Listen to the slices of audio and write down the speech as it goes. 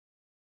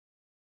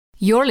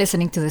You're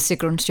listening to The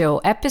Sigrun Show,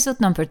 episode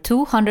number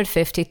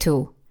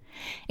 252.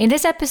 In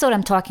this episode,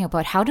 I'm talking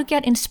about how to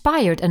get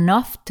inspired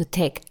enough to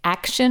take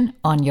action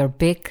on your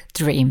big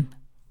dream.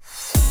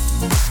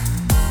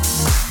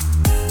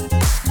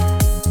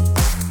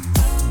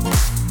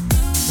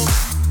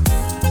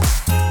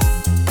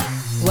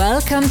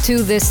 Welcome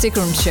to The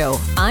Sigrun Show.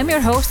 I'm your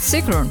host,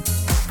 Sigrun,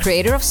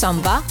 creator of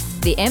Samba,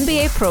 the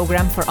MBA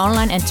program for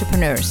online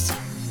entrepreneurs.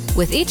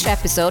 With each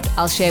episode,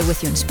 I'll share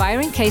with you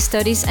inspiring case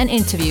studies and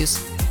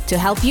interviews to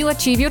help you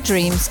achieve your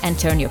dreams and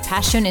turn your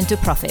passion into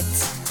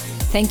profits.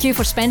 Thank you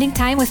for spending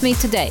time with me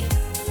today.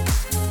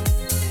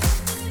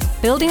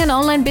 Building an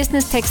online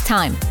business takes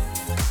time.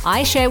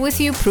 I share with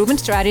you proven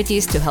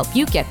strategies to help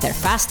you get there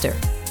faster.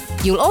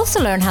 You'll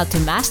also learn how to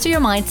master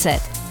your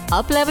mindset,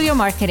 up-level your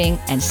marketing,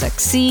 and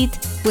succeed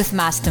with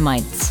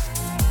masterminds.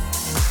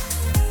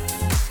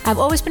 I've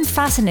always been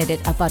fascinated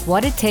about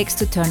what it takes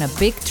to turn a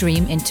big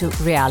dream into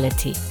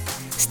reality.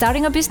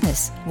 Starting a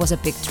business was a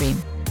big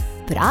dream,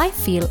 but I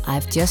feel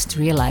I've just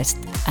realized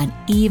an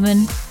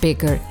even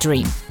bigger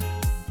dream.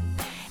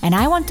 And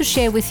I want to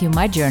share with you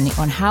my journey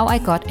on how I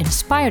got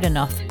inspired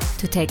enough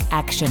to take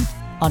action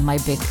on my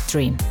big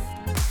dream.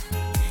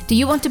 Do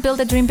you want to build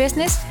a dream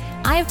business?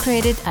 I have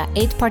created an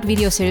 8-part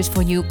video series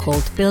for you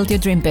called Build Your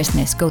Dream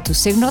Business. Go to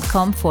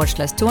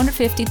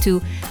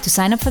sigrun.com/252 to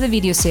sign up for the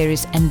video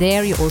series, and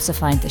there you also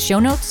find the show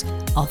notes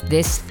of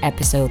this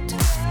episode.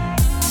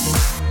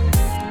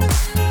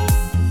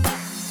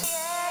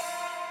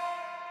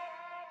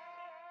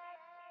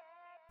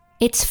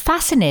 It's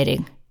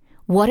fascinating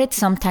what it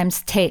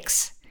sometimes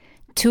takes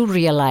to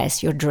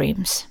realize your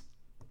dreams.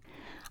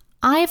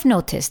 I've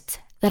noticed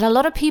that a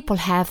lot of people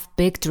have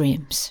big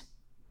dreams.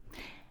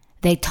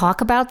 They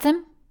talk about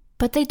them,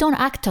 but they don't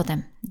act on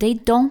them. They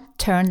don't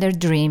turn their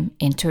dream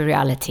into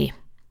reality.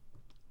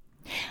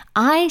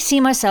 I see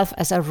myself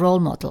as a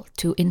role model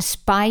to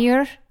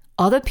inspire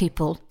other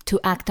people to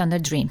act on their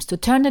dreams, to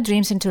turn their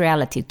dreams into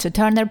reality, to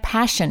turn their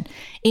passion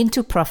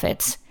into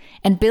profits,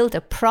 and build a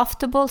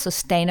profitable,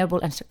 sustainable,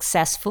 and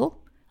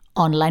successful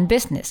online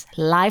business,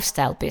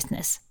 lifestyle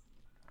business.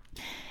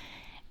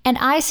 And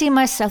I see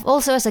myself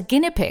also as a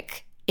guinea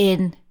pig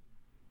in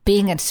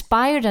being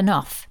inspired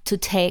enough to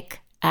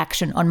take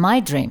action on my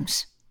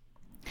dreams.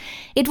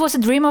 It was a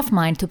dream of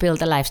mine to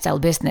build a lifestyle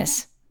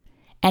business.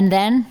 And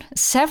then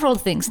several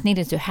things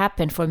needed to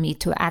happen for me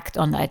to act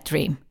on that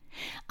dream.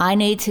 I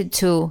needed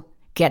to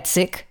get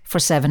sick for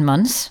 7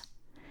 months,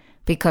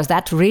 because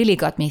that really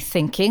got me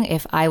thinking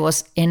if I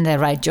was in the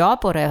right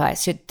job or if I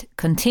should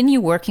continue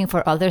working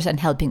for others and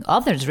helping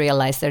others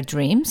realize their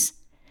dreams.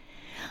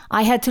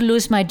 I had to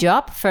lose my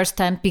job, first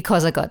time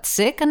because I got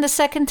sick, and the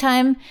second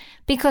time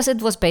because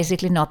it was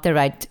basically not the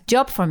right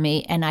job for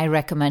me, and I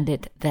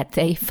recommended that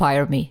they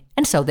fire me,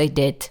 and so they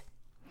did.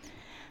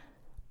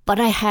 But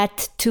I had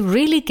to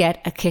really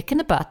get a kick in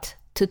the butt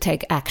to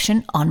take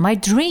action on my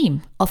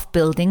dream of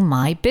building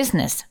my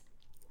business.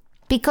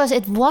 Because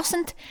it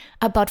wasn't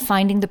about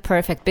finding the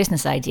perfect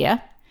business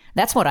idea.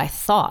 That's what I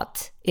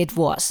thought it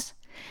was.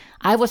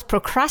 I was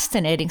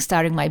procrastinating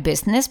starting my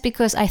business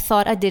because I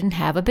thought I didn't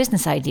have a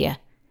business idea.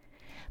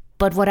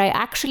 But what I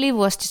actually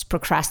was just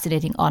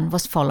procrastinating on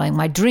was following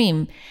my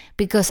dream,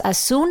 because as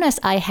soon as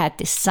I had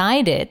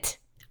decided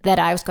that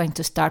I was going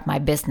to start my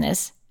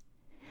business,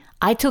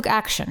 I took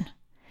action.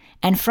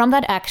 And from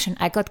that action,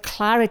 I got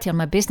clarity on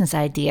my business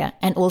idea,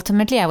 and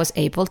ultimately I was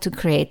able to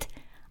create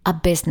a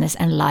business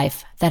and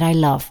life that I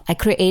love. I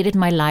created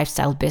my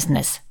lifestyle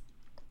business.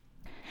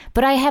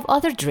 But I have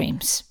other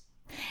dreams,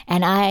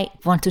 and I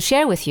want to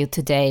share with you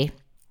today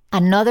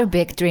another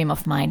big dream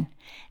of mine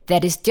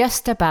that is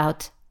just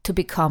about to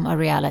become a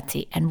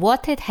reality, and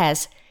what it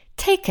has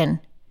taken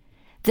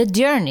the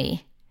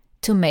journey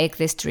to make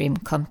this dream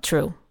come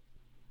true.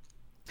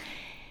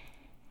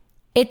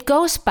 It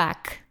goes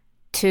back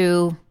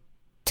to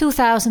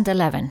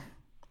 2011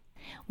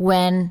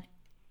 when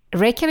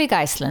Reykjavik,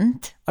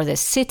 Iceland, or the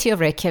city of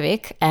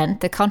Reykjavik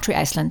and the country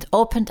Iceland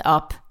opened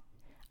up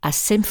a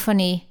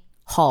symphony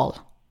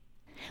hall.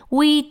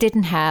 We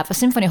didn't have a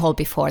symphony hall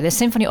before. The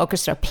symphony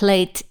orchestra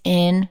played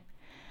in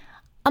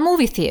a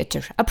movie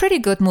theater, a pretty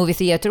good movie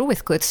theater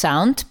with good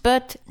sound,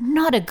 but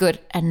not a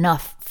good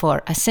enough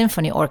for a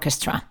symphony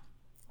orchestra.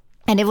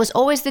 And it was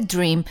always the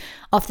dream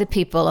of the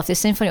people of the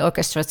symphony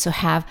orchestra to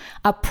have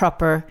a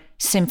proper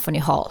symphony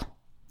hall.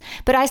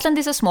 But Iceland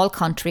is a small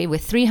country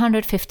with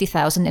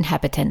 350,000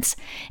 inhabitants,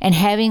 and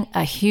having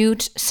a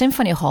huge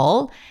symphony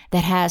hall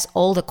that has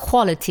all the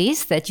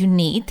qualities that you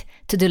need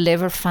to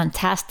deliver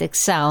fantastic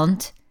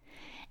sound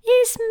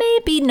is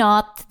maybe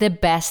not the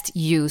best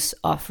use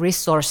of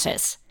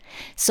resources.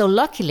 So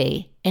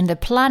luckily, in the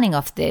planning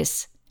of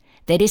this,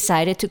 they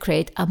decided to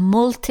create a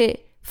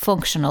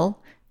multifunctional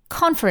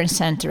conference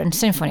center and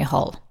symphony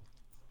hall.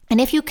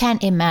 And if you can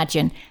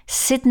imagine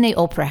Sydney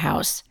Opera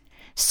House,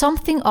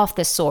 something of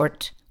the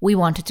sort we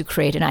wanted to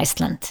create in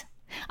Iceland.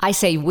 I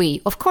say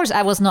we. Of course,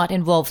 I was not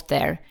involved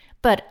there,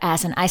 but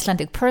as an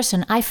Icelandic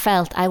person, I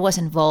felt I was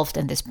involved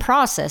in this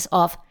process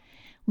of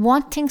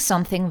wanting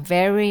something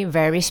very,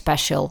 very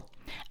special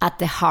at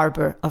the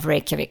harbor of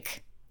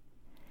Reykjavik.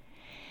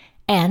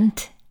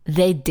 And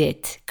they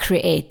did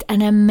create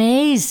an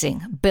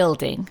amazing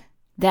building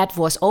that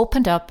was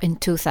opened up in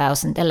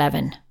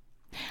 2011.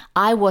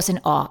 I was in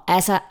awe.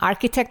 As an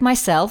architect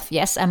myself,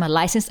 yes, I'm a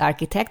licensed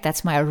architect.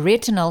 That's my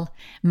original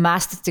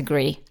master's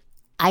degree.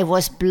 I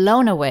was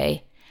blown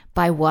away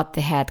by what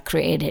they had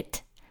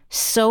created.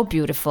 So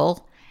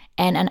beautiful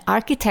and an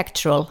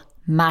architectural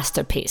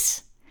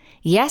masterpiece.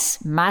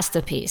 Yes,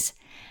 masterpiece.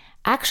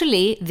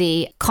 Actually,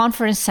 the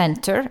conference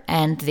center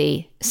and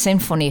the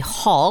symphony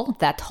hall,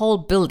 that whole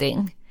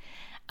building,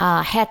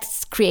 had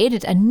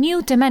created a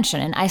new dimension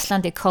in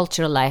Icelandic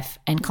cultural life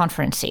and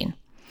conference scene,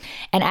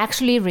 and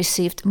actually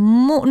received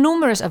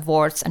numerous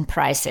awards and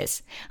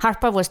prizes.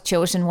 Harpa was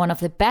chosen one of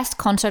the best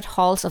concert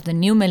halls of the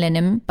new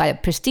millennium by a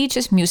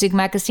prestigious music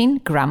magazine,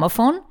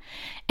 Gramophone,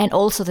 and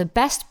also the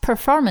best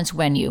performance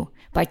venue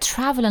by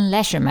Travel and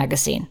Leisure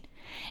magazine.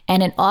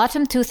 And in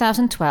autumn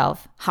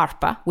 2012,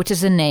 Harpa, which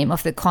is the name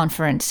of the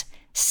conference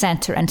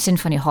center and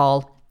symphony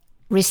hall,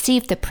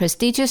 received the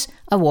prestigious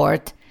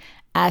award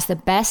as the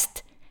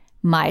best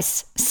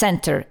MICE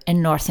center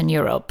in Northern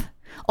Europe.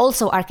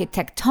 Also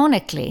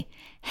architectonically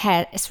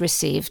has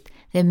received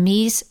the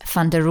Mies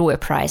van der Rohe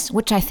Prize,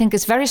 which I think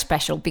is very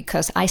special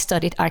because I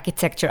studied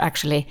architecture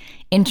actually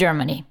in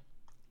Germany.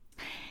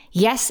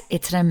 Yes,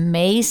 it's an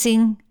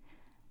amazing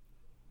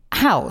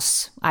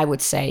house, I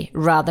would say,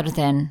 rather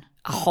than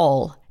a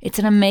hall. It's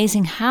an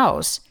amazing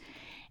house.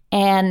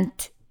 And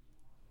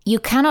you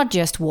cannot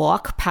just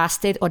walk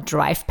past it or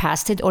drive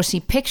past it or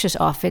see pictures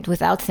of it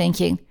without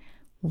thinking,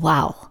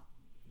 wow.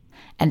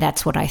 And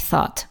that's what I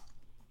thought.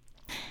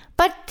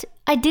 But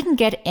I didn't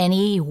get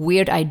any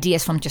weird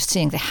ideas from just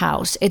seeing the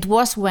house. It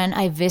was when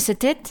I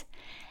visited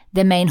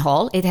the main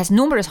hall. It has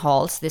numerous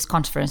halls, this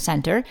conference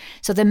center.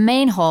 So the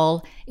main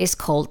hall is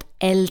called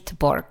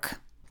Eldborg,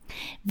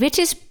 which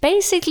is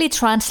basically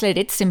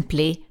translated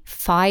simply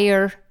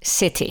Fire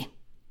City.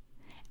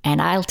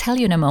 And I'll tell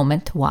you in a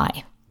moment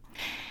why.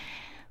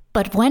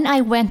 But when I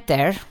went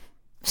there,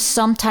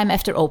 sometime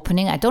after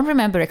opening, I don't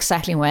remember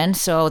exactly when,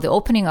 so the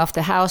opening of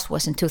the house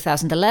was in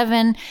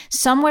 2011.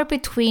 Somewhere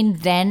between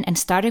then and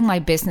starting my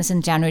business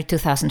in January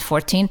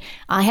 2014,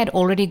 I had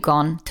already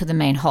gone to the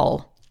main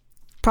hall.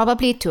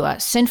 Probably to a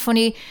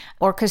symphony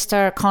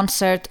orchestra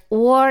concert,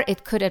 or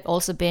it could have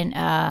also been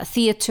a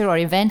theater or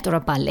event or a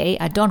ballet.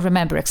 I don't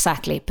remember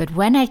exactly. But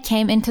when I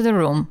came into the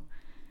room,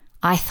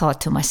 I thought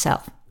to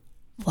myself,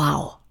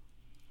 wow,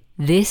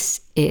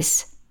 this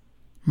is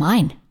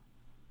mine.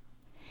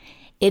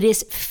 It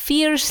is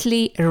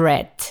fiercely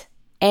red.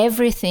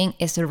 Everything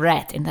is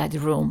red in that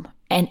room,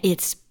 and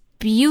it's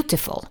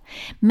beautiful.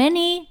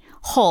 Many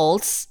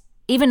halls,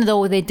 even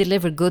though they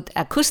deliver good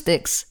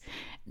acoustics,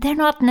 they're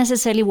not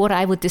necessarily what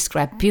I would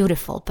describe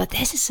beautiful, but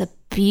this is a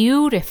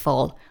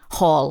beautiful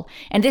hall.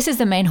 And this is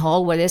the main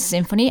hall where the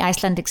symphony,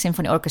 Icelandic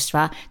Symphony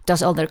Orchestra,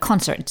 does all their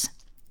concerts.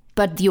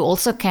 But you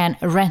also can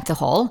rent the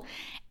hall.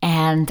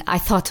 And I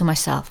thought to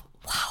myself,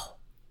 wow,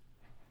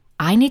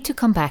 I need to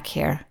come back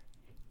here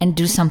and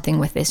do something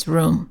with this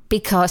room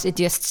because it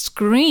just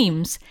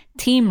screams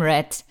Team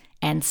Red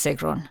and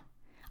Sigrun.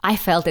 I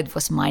felt it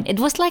was mine. It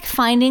was like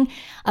finding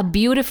a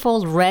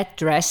beautiful red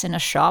dress in a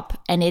shop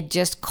and it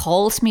just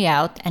calls me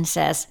out and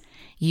says,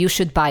 you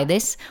should buy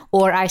this.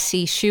 Or I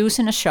see shoes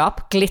in a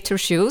shop, glitter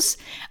shoes,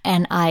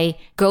 and I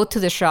go to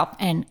the shop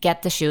and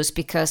get the shoes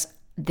because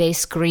they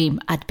scream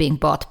at being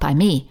bought by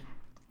me.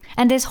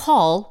 And this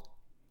hall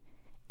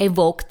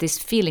evoked this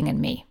feeling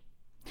in me.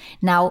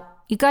 Now,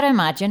 you gotta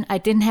imagine, I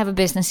didn't have a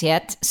business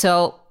yet,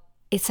 so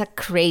it's a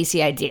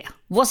crazy idea.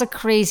 Was a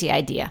crazy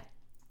idea.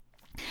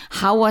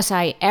 How was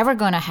I ever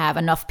going to have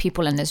enough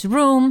people in this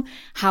room?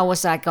 How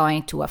was I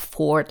going to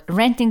afford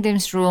renting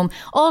this room?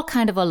 All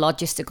kind of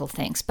logistical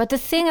things. But the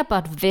thing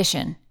about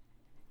vision,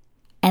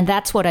 and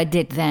that's what I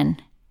did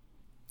then,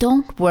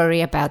 don't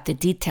worry about the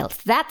details.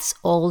 That's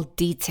all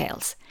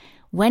details.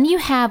 When you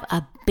have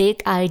a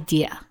big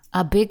idea,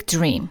 a big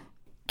dream,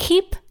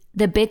 keep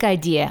the big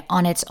idea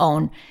on its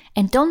own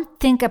and don't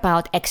think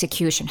about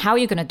execution. How are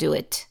you going to do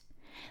it?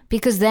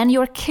 Because then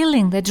you're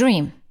killing the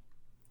dream.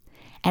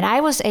 And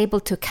I was able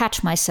to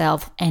catch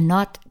myself and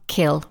not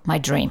kill my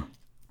dream.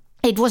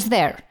 It was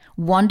there.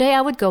 One day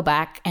I would go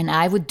back and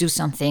I would do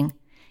something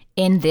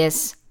in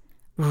this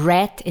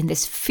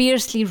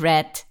fiercely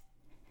red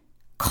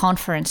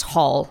conference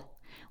hall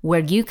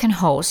where you can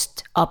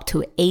host up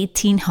to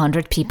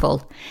 1,800 people.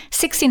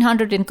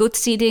 1,600 in good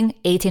seating,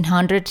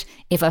 1,800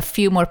 if a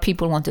few more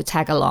people want to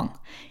tag along.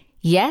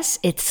 Yes,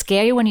 it's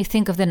scary when you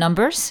think of the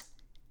numbers,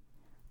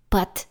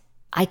 but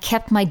I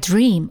kept my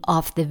dream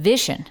of the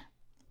vision.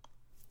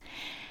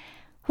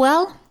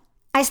 Well,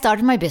 I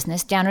started my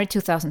business January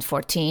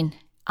 2014.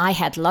 I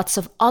had lots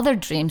of other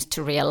dreams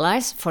to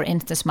realize. For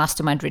instance,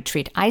 Mastermind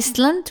Retreat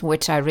Iceland,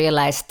 which I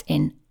realized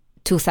in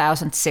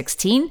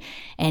 2016.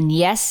 And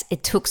yes,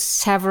 it took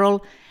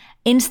several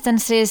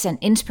instances and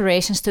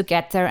inspirations to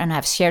get there. And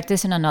I've shared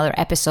this in another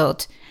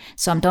episode.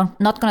 So I'm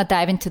not going to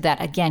dive into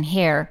that again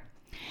here.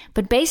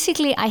 But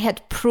basically, I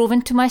had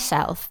proven to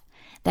myself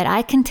that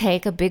I can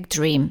take a big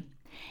dream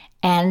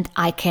and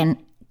I can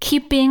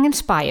keep being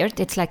inspired.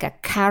 It's like a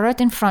carrot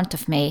in front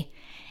of me,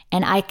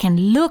 and I can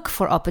look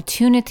for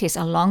opportunities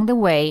along the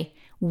way.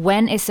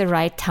 When is the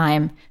right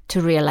time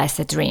to realize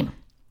the dream?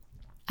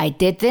 I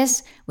did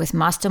this with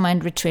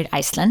Mastermind Retreat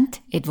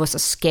Iceland. It was a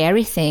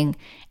scary thing,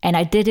 and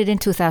I did it in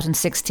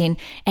 2016,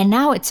 and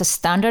now it's a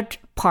standard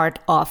part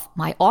of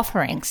my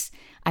offerings.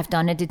 I've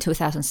done it in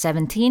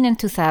 2017 and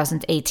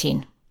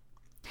 2018.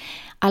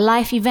 A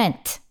life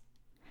event.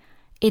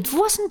 It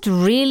wasn't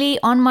really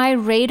on my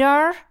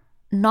radar,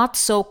 not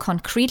so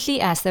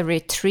concretely as the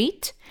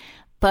retreat,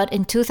 but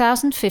in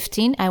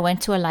 2015, I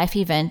went to a life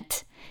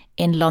event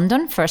in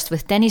London, first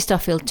with Dennis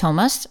Duffield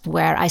Thomas,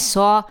 where I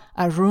saw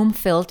a room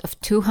filled of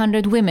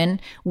 200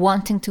 women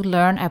wanting to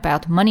learn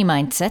about money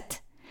mindset.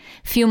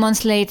 A few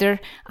months later,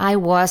 I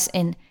was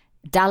in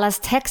Dallas,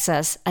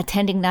 Texas,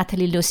 attending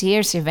Natalie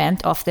Lucier's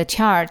event, Off the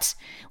Charts,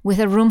 with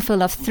a room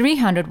full of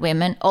 300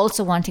 women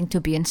also wanting to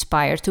be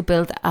inspired to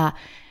build a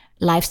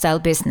lifestyle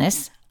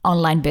business,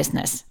 online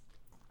business.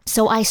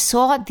 So I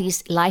saw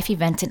these life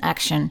events in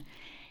action.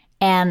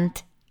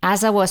 And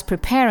as I was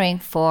preparing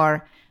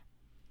for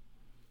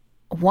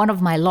one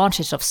of my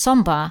launches of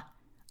Somba,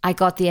 I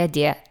got the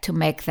idea to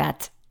make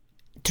that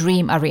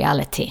dream a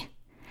reality.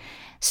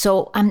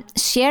 So I'm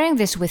sharing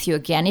this with you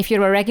again. If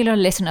you're a regular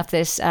listener of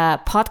this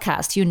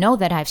podcast, you know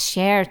that I've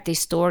shared these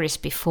stories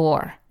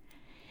before.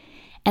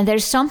 And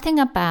there's something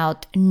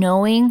about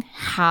knowing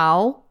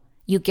how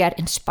you get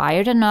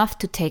inspired enough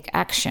to take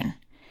action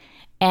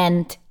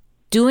and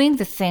doing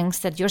the things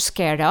that you're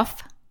scared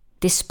of,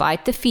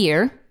 despite the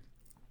fear,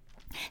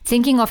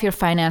 thinking of your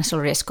financial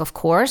risk, of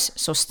course.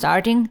 So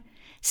starting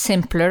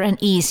simpler and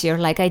easier,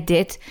 like I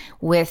did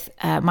with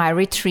my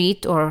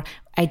retreat, or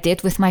I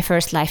did with my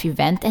first life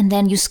event, and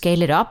then you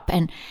scale it up,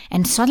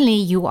 and suddenly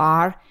you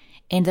are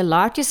in the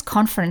largest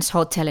conference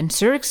hotel in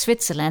Zurich,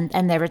 Switzerland,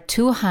 and there were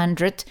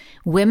 200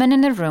 women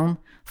in the room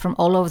from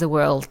all over the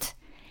world.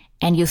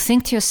 And you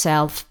think to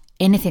yourself,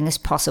 anything is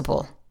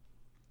possible.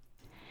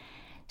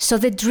 So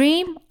the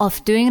dream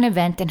of doing an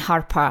event in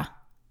Harpa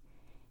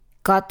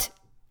got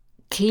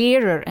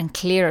clearer and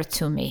clearer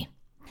to me.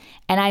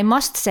 And I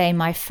must say,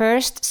 my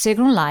first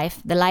Sigrun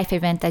Life, the life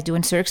event I do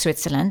in Zurich,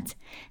 Switzerland,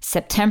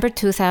 September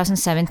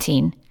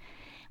 2017,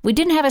 we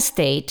didn't have a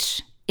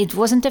stage. It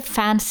wasn't a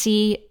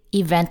fancy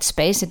event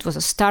space. It was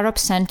a startup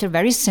center,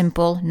 very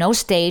simple, no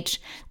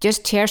stage,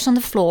 just chairs on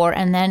the floor.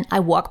 And then I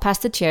walk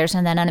past the chairs,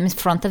 and then I'm in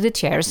front of the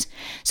chairs.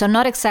 So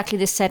not exactly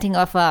the setting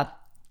of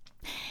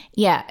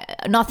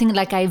nothing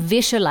like I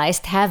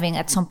visualized having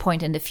at some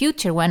point in the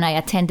future when I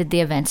attended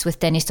the events with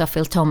Dennis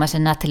Duffield Thomas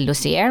and Natalie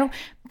Lucier,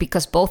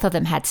 because both of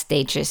them had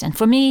stages. And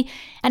for me,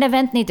 an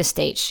event needs a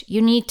stage.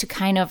 You need to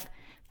kind of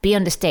be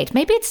on the stage.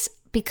 Maybe it's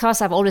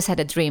because I've always had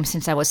a dream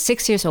since I was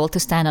 6 years old to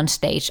stand on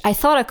stage. I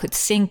thought I could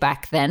sing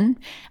back then,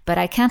 but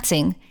I can't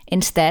sing.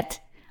 Instead,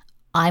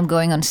 I'm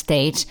going on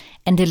stage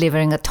and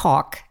delivering a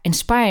talk,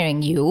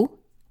 inspiring you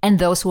and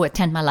those who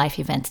attend my life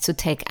events to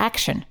take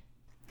action.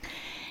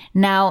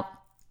 Now,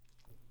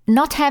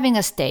 not having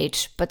a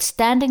stage, but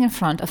standing in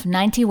front of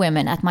 90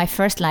 women at my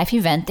first life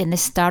event in the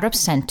startup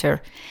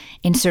center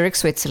in Zurich,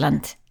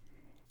 Switzerland,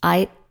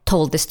 I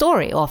told the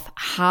story of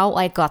how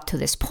I got to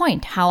this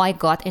point, how I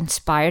got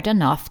inspired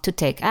enough to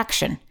take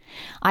action.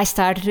 I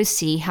started to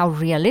see how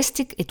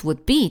realistic it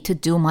would be to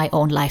do my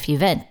own life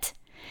event.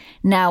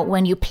 Now,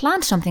 when you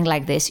plan something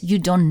like this, you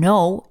don't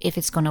know if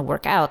it's going to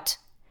work out.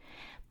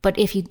 But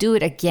if you do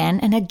it again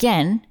and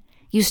again,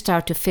 you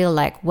start to feel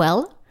like,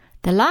 well,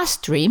 the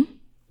last dream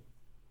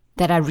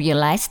that I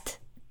realized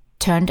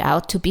turned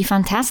out to be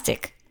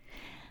fantastic.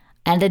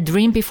 And the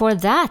dream before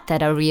that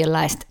I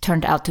realized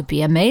turned out to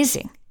be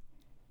amazing.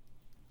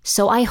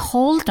 So I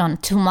hold on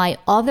to my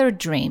other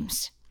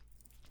dreams.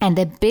 And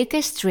the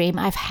biggest dream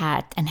I've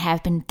had and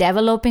have been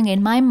developing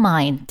in my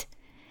mind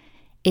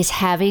is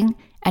having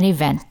an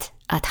event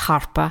at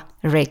Harpa,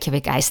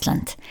 Reykjavik,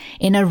 Iceland,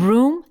 in a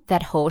room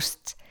that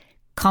hosts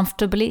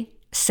comfortably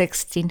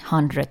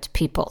 1,600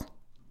 people.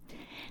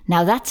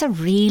 Now that's a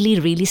really,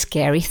 really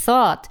scary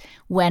thought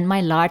when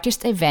my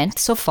largest event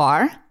so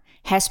far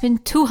has been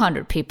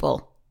 200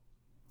 people.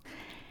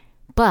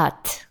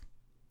 But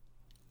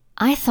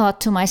I thought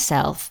to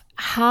myself,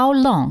 how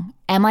long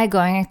am I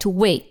going to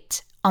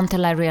wait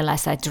until I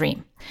realize that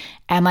dream?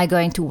 Am I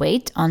going to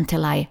wait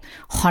until I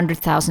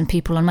 100,000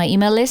 people on my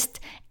email list?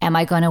 Am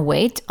I going to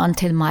wait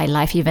until my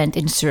life event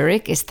in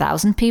Zurich is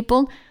 1,000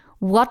 people?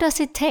 What does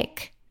it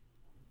take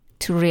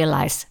to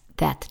realize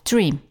that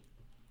dream?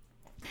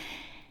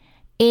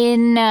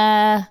 In,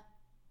 I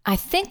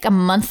think a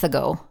month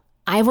ago,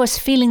 I was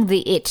feeling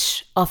the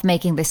itch of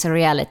making this a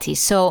reality.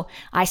 So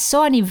I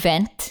saw an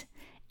event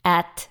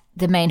at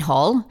the main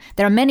hall.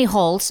 There are many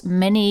halls,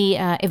 many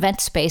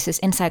event spaces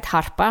inside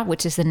Harpa,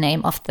 which is the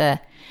name of the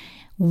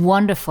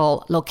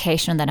wonderful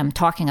location that I'm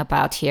talking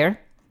about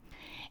here.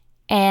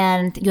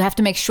 And you have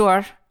to make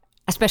sure,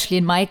 especially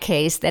in my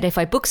case, that if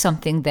I book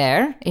something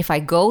there, if I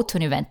go to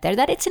an event there,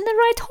 that it's in the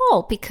right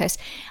hall, because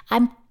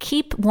I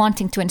keep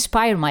wanting to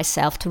inspire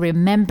myself to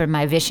remember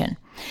my vision.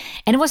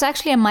 And it was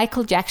actually a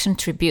Michael Jackson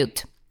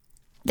tribute.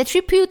 The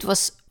tribute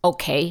was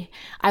okay.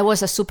 I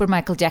was a super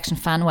Michael Jackson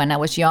fan when I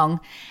was young,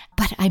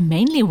 but I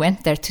mainly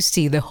went there to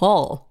see the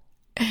hall.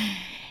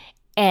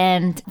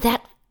 And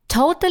that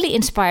totally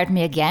inspired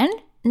me again.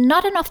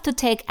 Not enough to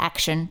take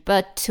action,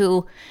 but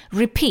to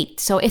repeat.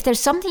 So if there's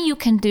something you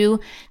can do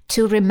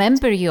to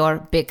remember your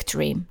big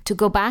dream, to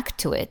go back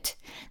to it,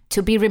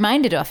 to be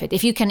reminded of it.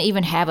 If you can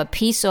even have a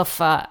piece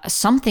of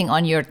something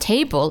on your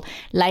table,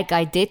 like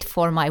I did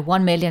for my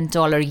 $1 million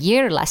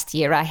year last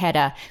year. I had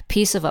a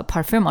piece of a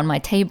perfume on my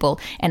table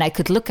and I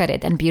could look at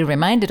it and be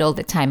reminded all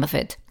the time of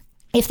it.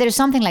 If there's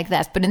something like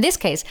that, but in this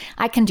case,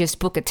 I can just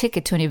book a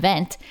ticket to an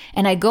event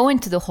and I go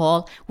into the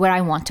hall where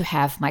I want to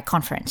have my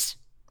conference.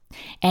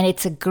 And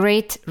it's a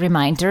great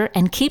reminder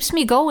and keeps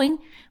me going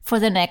for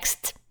the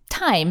next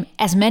time,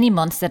 as many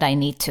months that I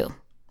need to.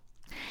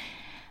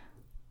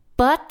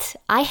 But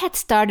I had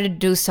started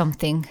to do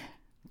something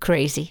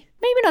crazy,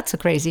 maybe not so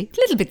crazy,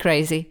 a little bit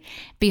crazy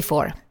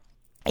before.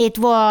 It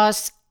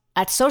was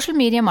at Social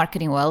Media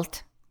Marketing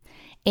World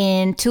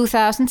in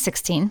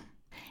 2016.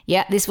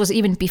 Yeah, this was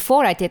even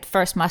before I did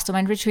first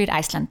Mastermind Retreat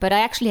Iceland, but I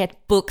actually had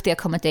booked the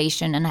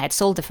accommodation and I had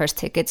sold the first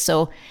ticket.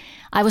 So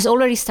I was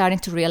already starting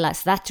to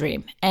realize that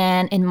dream.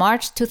 And in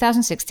March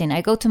 2016,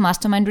 I go to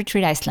Mastermind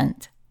Retreat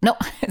Iceland. No,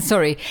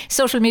 sorry,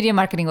 Social Media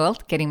Marketing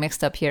World, getting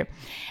mixed up here.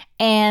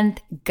 And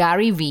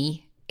Gary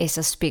Vee is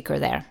a speaker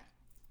there.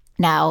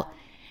 Now,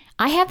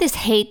 I have this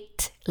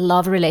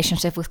hate-love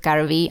relationship with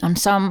Gary Vee. On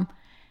some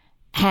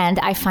hand,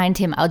 I find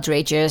him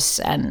outrageous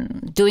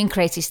and doing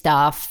crazy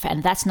stuff,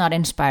 and that's not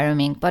inspiring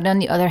me. But on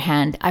the other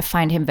hand, I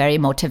find him very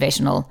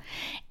motivational.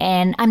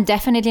 And I'm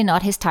definitely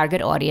not his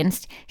target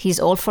audience. He's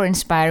all for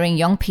inspiring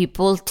young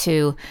people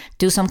to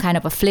do some kind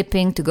of a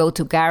flipping, to go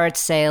to garage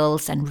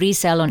sales and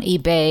resell on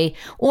eBay,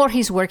 or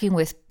he's working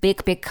with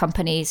big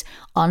companies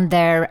on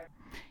their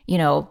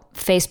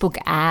Facebook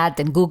ad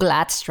and Google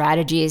ad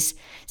strategies.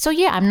 So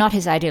yeah, I'm not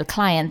his ideal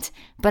client,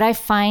 but I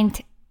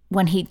find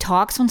when he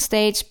talks on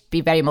stage, be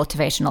very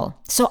motivational.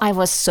 So I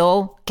was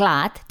so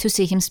glad to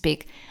see him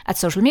speak at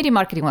Social Media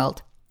Marketing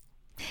World.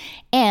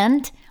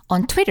 And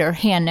on Twitter,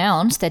 he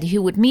announced that he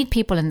would meet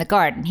people in the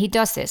garden. He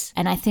does this,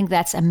 and I think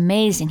that's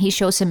amazing. He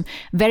shows him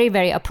very,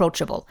 very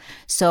approachable.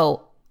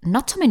 So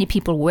not so many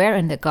people were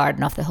in the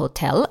garden of the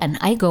hotel, and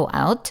I go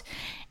out,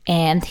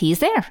 and he's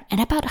there,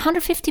 and about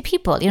 150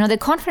 people. The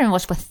conference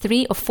was for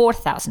 3,000 or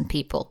 4,000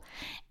 people.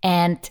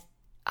 And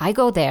I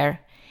go there,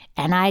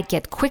 and I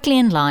get quickly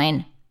in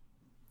line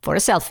for a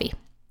selfie.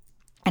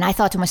 And I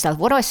thought to myself,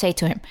 what do I say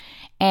to him?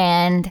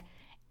 And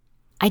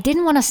I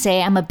didn't want to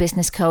say I'm a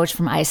business coach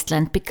from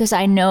Iceland because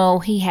I know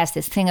he has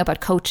this thing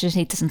about coaches.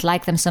 He doesn't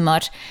like them so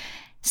much.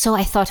 So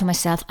I thought to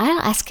myself,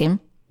 I'll ask him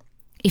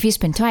if he's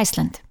been to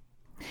Iceland.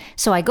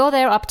 So I go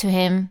there up to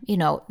him.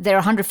 There are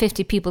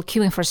 150 people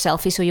queuing for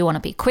selfies, so you want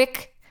to be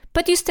quick,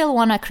 but you still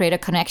want to create a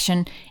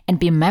connection and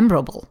be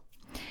memorable.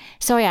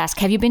 So I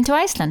asked, have you been to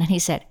Iceland? And he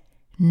said,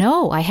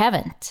 no, I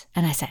haven't.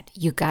 And I said,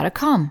 you gotta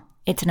come.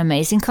 It's an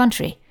amazing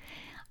country.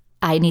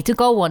 I need to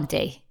go one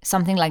day.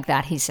 Something like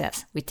that, he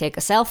says. We take a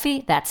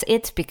selfie, that's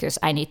it, because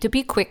I need to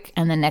be quick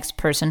and the next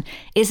person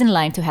is in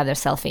line to have their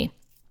selfie.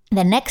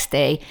 The next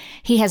day,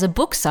 he has a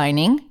book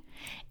signing.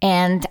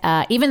 And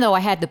even though I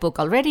had the book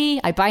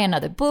already, I buy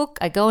another book,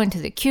 I go into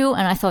the queue,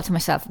 and I thought to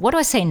myself, what do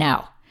I say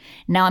now?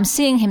 Now I'm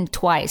seeing him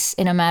twice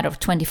in a matter of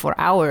 24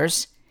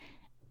 hours.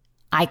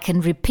 I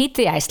can repeat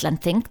the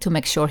Iceland thing to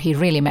make sure he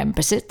really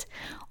remembers it,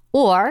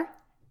 or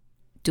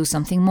do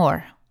something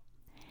more.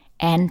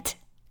 And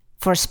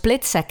for a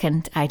split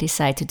second, I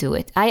decide to do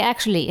it. I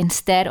actually,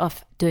 instead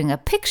of doing a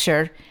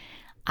picture,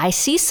 I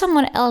see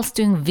someone else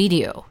doing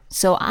video.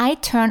 So I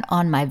turn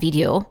on my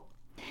video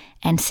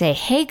and say,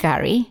 hey,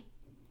 Gary,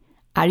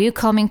 are you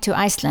coming to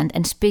Iceland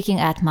and speaking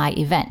at my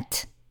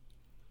event?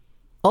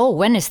 Oh,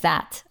 when is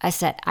that? I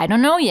said, I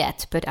don't know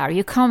yet, but are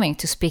you coming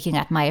to speaking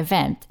at my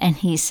event? And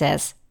he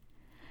says,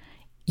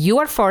 you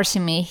are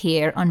forcing me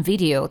here on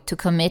video to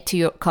commit to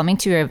your coming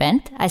to your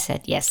event? I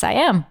said, yes, I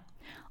am.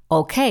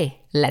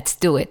 Okay, let's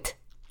do it.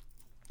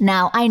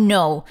 Now, I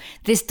know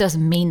this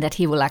doesn't mean that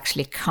he will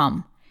actually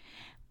come,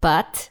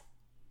 but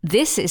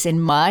this is in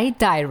my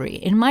diary,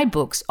 in my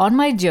books, on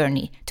my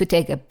journey to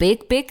take a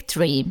big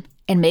dream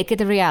and make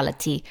it a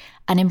reality,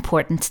 an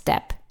important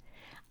step.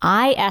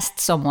 I asked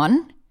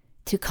someone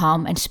to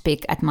come and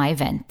speak at my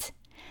event.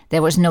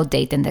 There was no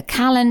date in the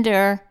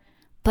calendar,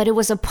 but it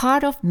was a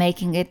part of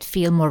making it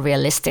feel more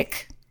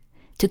realistic,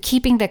 to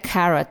keeping the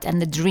carrot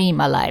and the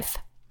dream alive.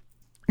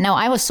 Now,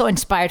 I was so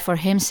inspired for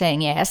him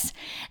saying yes,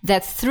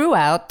 that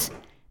throughout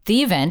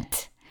the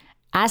event,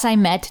 as I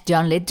met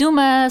John Lee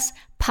Dumas,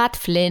 Pat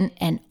Flynn,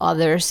 and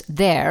others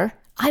there,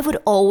 I would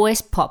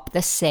always pop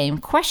the same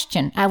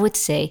question. I would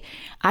say,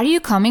 are you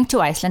coming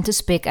to Iceland to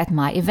speak at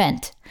my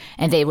event?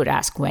 And they would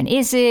ask, when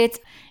is it?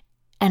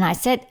 And I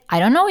said, I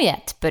don't know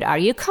yet, but are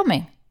you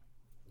coming?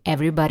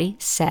 Everybody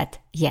said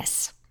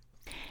yes.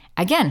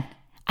 Again,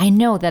 I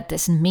know that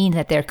doesn't mean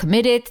that they're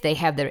committed. They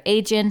have their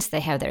agents, they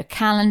have their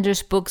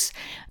calendars, books,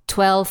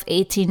 12,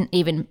 18,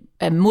 even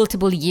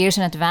multiple years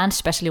in advance,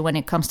 especially when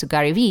it comes to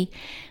Gary Vee.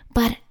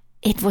 But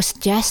It was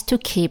just to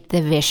keep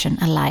the vision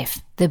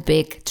alive, the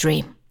big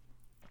dream.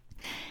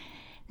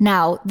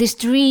 Now, this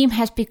dream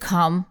has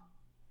become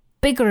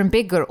bigger and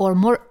bigger or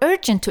more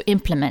urgent to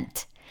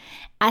implement.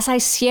 As I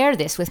share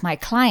this with my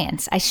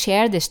clients, I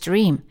share this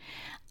dream.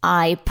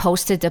 I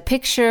posted a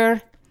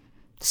picture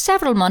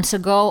several months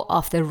ago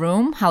of the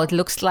room, how it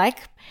looks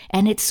like,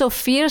 and it's so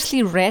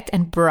fiercely red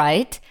and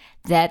bright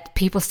that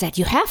people said,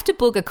 you have to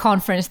book a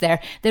conference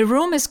there. The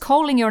room is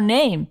calling your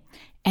name.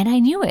 And I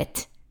knew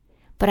it.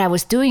 But I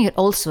was doing it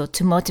also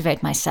to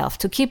motivate myself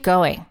to keep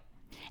going.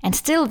 And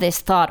still this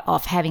thought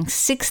of having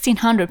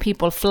 1,600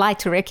 people fly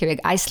to Reykjavik,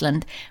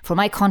 Iceland for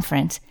my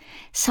conference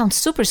sounds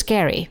super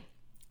scary.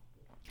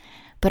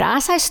 But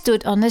as I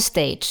stood on the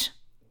stage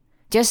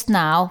just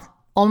now,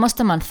 almost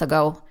a month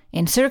ago,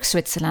 in Zurich,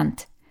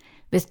 Switzerland,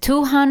 with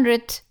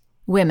 200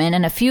 women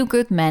and a few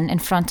good men in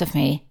front of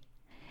me,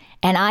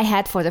 and I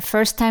had for the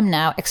first time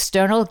now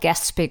external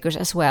guest speakers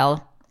as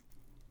well,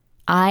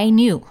 I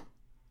knew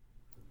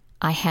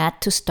I had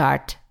to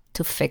start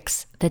to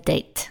fix the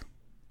date.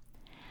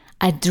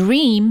 A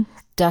dream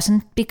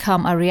doesn't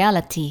become a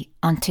reality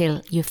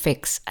until you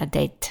fix a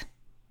date.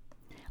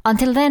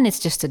 Until then, it's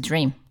just a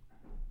dream.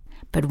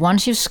 But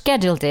once you've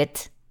scheduled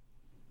it,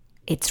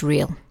 it's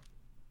real.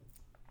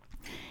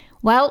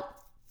 Well,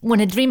 when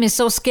a dream is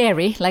so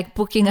scary, like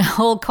booking a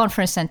whole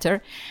conference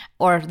center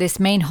or this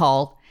main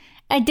hall,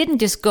 I didn't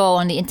just go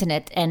on the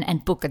internet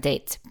and book a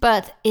date.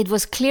 But it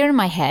was clear in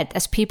my head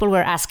as people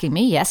were asking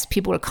me, yes,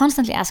 people were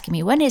constantly asking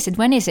me, when is it?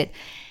 When is it?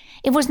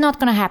 It was not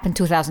going to happen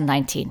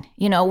 2019.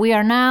 You know, we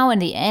are now in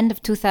the end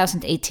of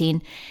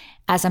 2018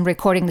 as I'm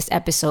recording this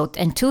episode.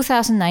 And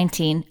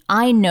 2019,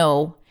 I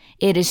know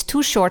it is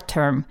too short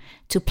term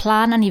to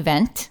plan an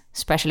event,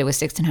 especially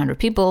with 1,600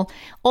 people.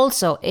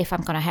 Also, if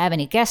I'm going to have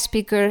any guest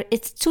speaker,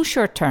 it's too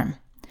short term.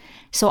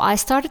 So I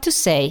started to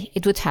say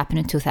it would happen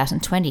in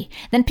 2020.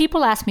 Then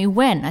people asked me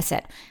when. I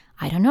said,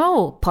 I don't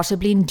know,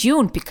 possibly in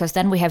June, because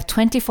then we have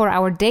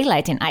 24-hour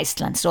daylight in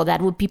Iceland. So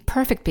that would be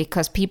perfect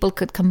because people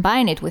could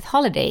combine it with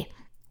holiday.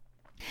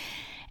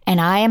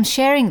 And I am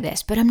sharing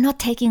this, but I'm not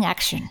taking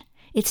action.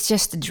 It's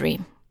just a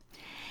dream.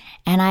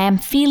 And I am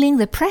feeling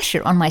the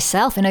pressure on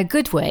myself in a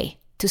good way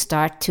to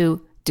start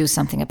to do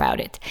something about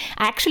it.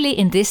 Actually,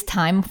 in this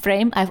time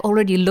frame, I've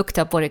already looked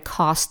up what it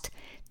cost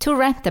to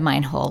rent the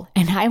main hall,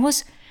 and I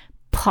was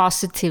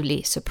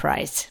positively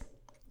surprised.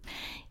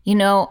 You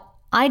know,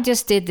 I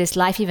just did this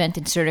live event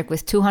in Zurich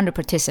with 200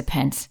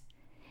 participants.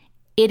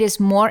 It is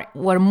more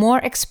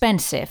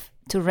expensive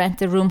to rent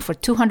the room for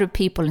 200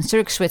 people in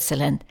Zurich,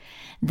 Switzerland,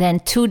 than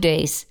 2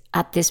 days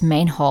at this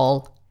main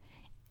hall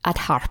at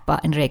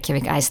Harpa in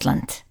Reykjavik,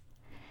 Iceland.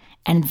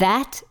 And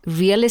that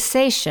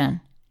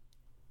realization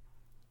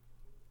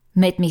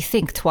made me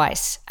think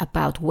twice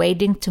about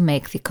waiting to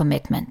make the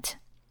commitment.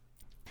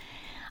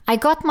 I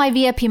got my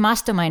VIP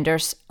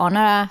masterminders on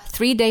a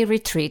 3-day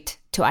retreat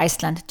to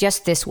Iceland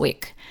just this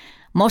week.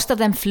 Most of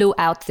them flew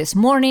out this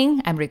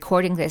morning. I'm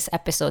recording this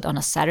episode on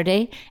a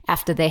Saturday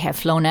after they have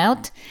flown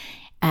out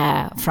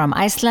from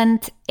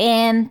Iceland.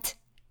 And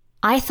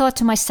I thought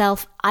to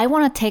myself, I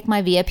want to take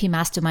my VIP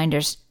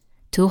masterminders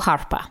to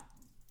Harpa,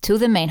 to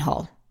the main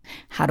hall.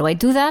 How do I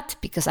do that?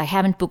 Because I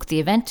haven't booked the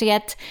event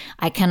yet.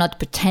 I cannot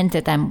pretend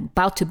that I'm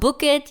about to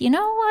book it. You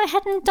know, I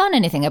hadn't done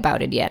anything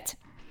about it yet.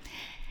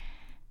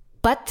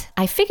 But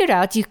I figured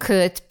out you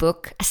could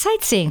book a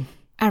sightseeing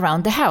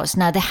around the house.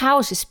 Now, the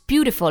house is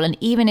beautiful, and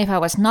even if I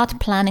was not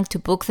planning to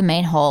book the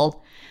main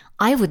hall,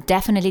 I would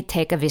definitely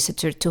take a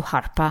visitor to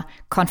Harpa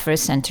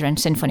Conference Center and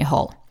Symphony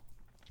Hall.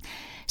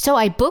 So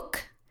I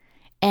book,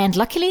 and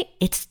luckily,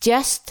 it's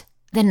just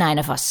the 9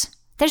 of us.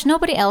 There's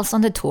nobody else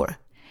on the tour.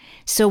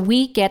 So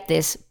we get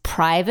this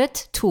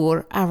private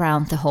tour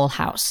around the whole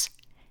house.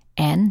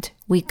 And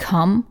we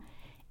come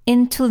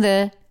into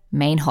the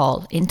main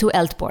hall, into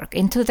Eldborg,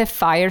 into the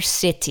Fire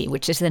City,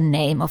 which is the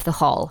name of the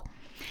hall.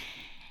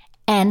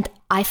 And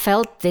I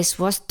felt this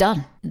was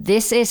done.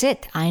 This is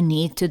it. I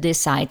need to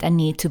decide. I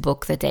need to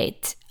book the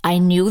date. I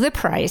knew the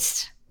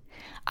price.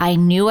 I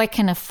knew I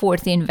can afford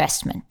the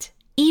investment.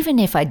 Even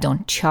if I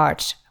don't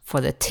charge for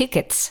the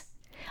tickets,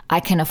 I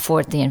can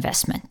afford the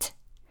investment.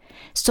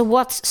 So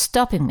what's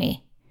stopping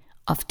me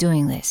of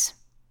doing this?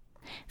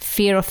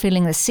 Fear of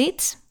filling the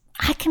seats?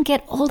 I can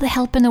get all the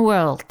help in the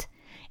world.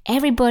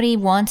 Everybody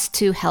wants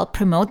to help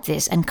promote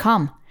this and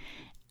come.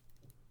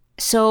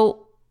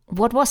 So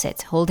what was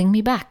it holding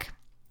me back?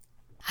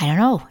 I don't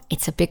know.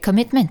 It's a big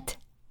commitment.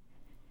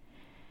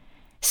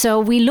 So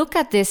we look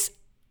at this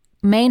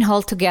main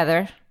hall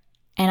together,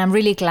 and I'm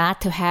really glad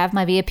to have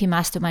my VIP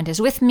masterminders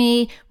with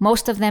me.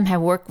 Most of them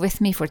have worked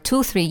with me for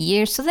 2-3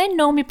 years, so they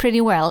know me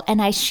pretty well,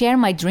 and I share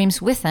my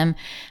dreams with them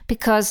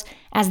because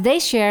as they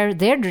share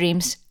their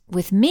dreams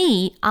with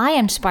me, I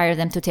inspire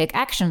them to take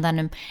action on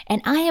them,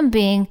 and I am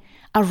being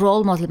a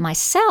role model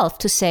myself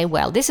to say,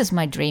 well, this is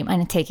my dream,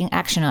 and I'm taking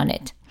action on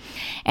it.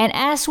 And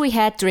as we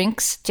had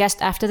drinks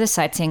just after the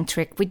sightseeing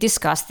trip, we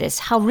discussed this,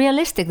 how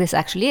realistic this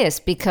actually is,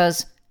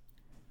 because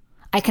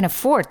I can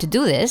afford to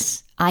do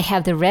this. I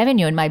have the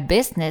revenue in my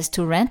business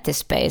to rent this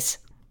space.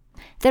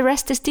 The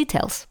rest is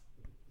details.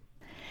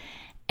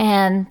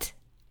 And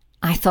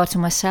I thought to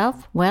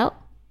myself, well,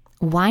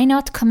 why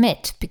not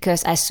commit?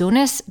 Because as soon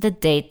as the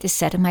date is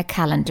set in my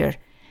calendar,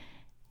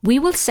 we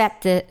will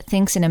set the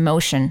things in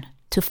motion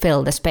to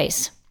fill the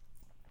space.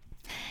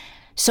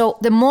 So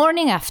the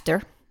morning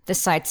after the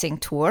sightseeing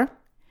tour,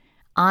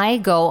 I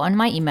go on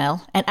my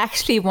email, and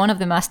actually one of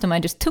the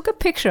masterminders took a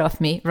picture of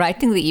me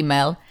writing the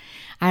email.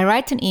 I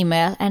write an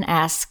email and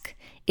ask,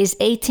 is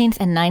 18th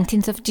and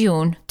 19th of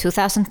June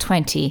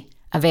 2020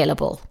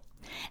 available?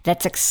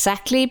 That's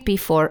exactly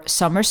before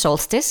summer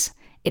solstice.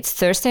 It's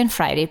Thursday and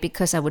Friday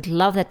because I would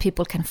love that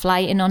people can fly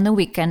in on the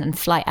weekend and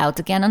fly out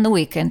again on the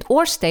weekend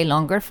or stay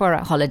longer for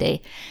a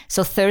holiday.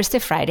 So Thursday,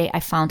 Friday, I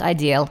found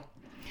ideal.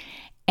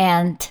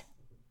 And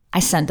I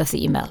sent off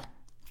the email.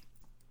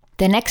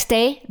 The next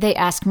day, they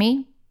asked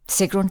me,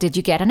 Sigrun, did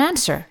you get an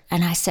answer?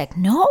 And I said,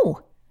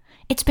 no.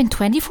 It's been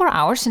 24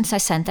 hours since I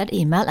sent that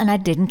email and I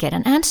didn't get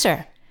an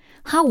answer.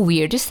 How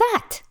weird is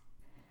that?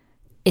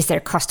 Is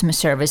their customer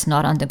service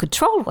not under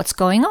control? What's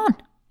going on?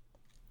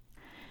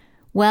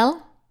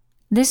 Well,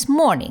 this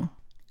morning,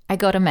 I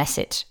got a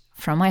message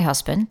from my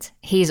husband.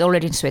 He's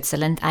already in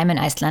Switzerland. I'm in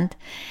Iceland.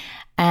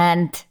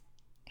 And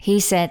he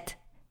said,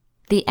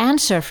 the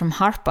answer from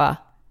Harpa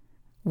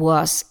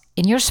was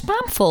in your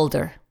spam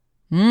folder.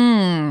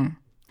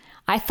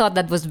 I thought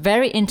that was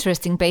very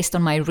interesting based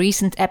on my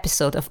recent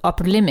episode of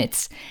Upper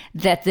Limits,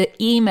 that the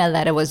email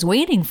that I was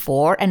waiting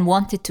for and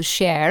wanted to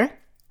share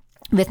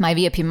with my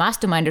VIP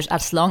masterminders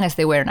as long as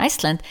they were in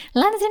Iceland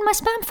landed in my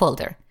spam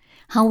folder.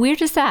 How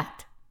weird is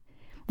that?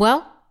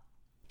 Well,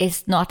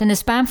 it's not in the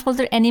spam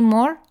folder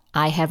anymore.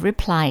 I have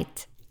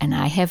replied and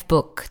I have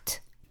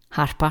booked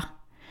Harpa,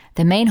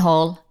 the main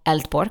hall,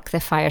 Eldborg, the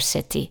Fire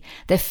City,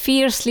 the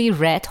fiercely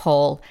red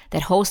hall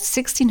that hosts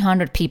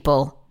 1,600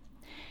 people,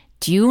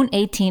 June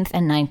 18th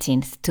and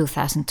 19th,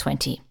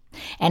 2020.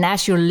 And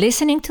as you're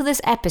listening to this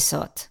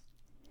episode,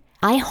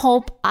 I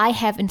hope I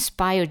have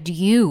inspired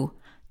you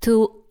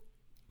to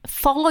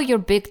follow your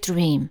big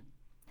dream.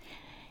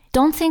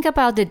 Don't think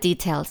about the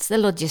details, the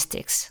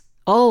logistics.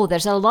 Oh,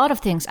 there's a lot of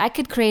things. I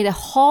could create a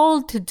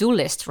whole to-do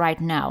list right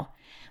now.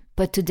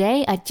 But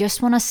today, I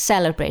just want to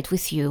celebrate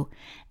with you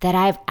that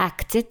I've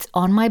acted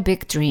on my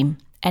big dream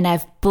and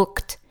I've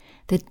booked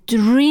the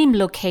dream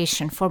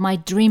location for my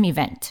dream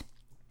event.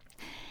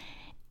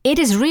 It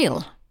is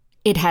real.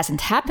 It hasn't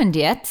happened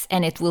yet,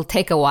 and it will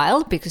take a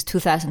while because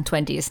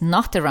 2020 is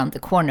not around the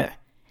corner.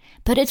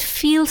 But it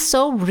feels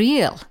so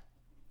real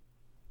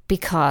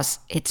because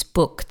it's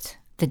booked.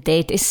 The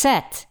date is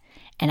set,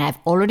 and I've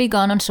already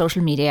gone on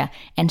social media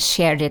and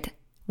shared it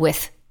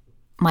with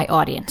my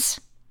audience.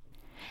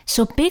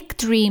 So big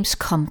dreams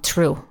come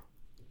true.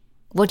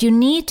 What you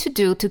need to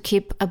do to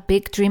keep a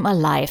big dream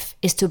alive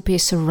is to be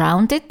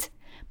surrounded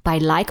by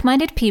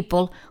like-minded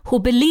people who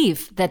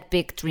believe that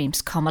big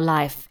dreams come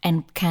alive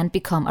and can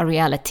become a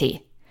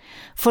reality.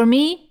 For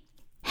me,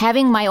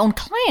 having my own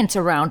clients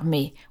around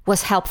me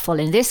was helpful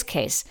in this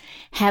case.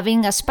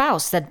 Having a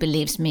spouse that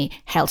believes me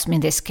helps me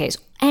in this case.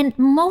 And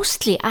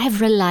mostly I've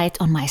relied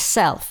on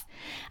myself.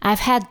 I've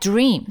had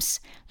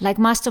dreams like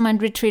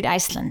Mastermind Retreat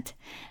Iceland,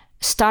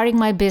 starting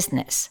my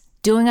business,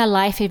 doing a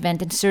live event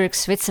in Zurich,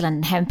 Switzerland,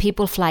 and having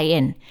people fly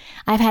in.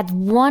 I've had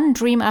one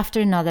dream after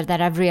another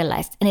that I've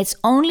realized, and it's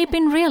only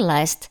been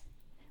realized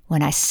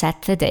when I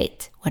set the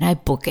date, when I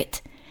book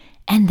it.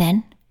 And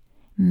then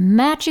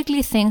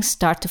magically things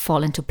start to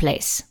fall into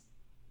place.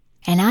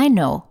 And I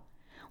know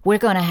we're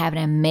going to have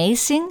an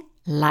amazing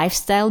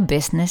lifestyle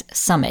business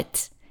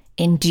summit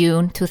in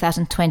June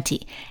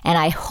 2020, and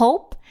I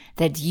hope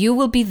that you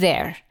will be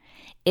there.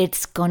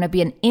 It's going to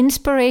be an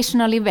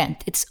inspirational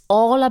event. It's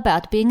all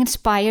about being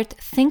inspired,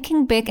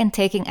 thinking big, and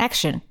taking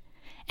action.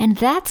 And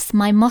that's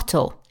my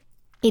motto.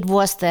 It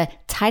was the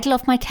title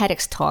of my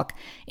TEDx talk.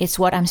 It's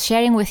what I'm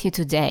sharing with you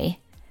today.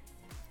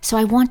 So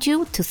I want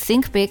you to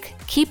think big,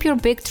 keep your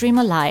big dream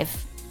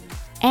alive,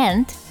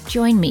 and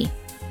join me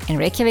in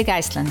Reykjavik,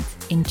 Iceland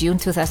in June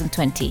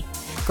 2020.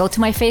 Go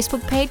to my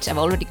Facebook page. I've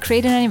already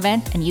created an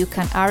event and you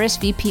can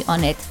RSVP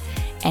on it.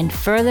 And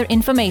further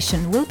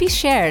information will be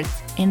shared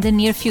in the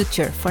near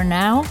future. For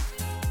now,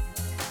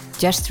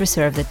 just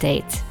reserve the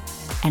date.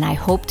 And I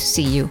hope to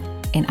see you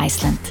in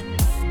Iceland.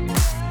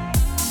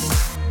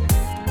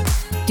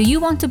 Do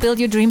you want to build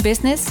your dream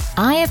business?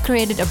 I have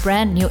created a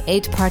brand new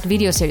 8-part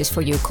video series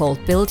for you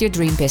called Build Your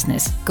Dream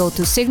Business. Go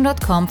to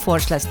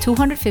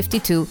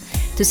sigrun.com/252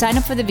 to sign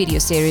up for the video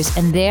series,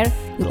 and there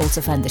you'll also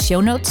find the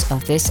show notes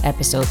of this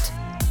episode.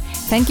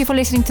 Thank you for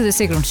listening to The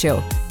Sigrun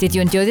Show. Did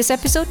you enjoy this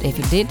episode? If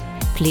you did,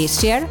 please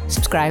share,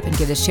 subscribe, and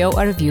give the show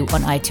a review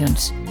on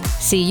iTunes.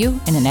 See you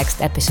in the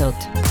next episode.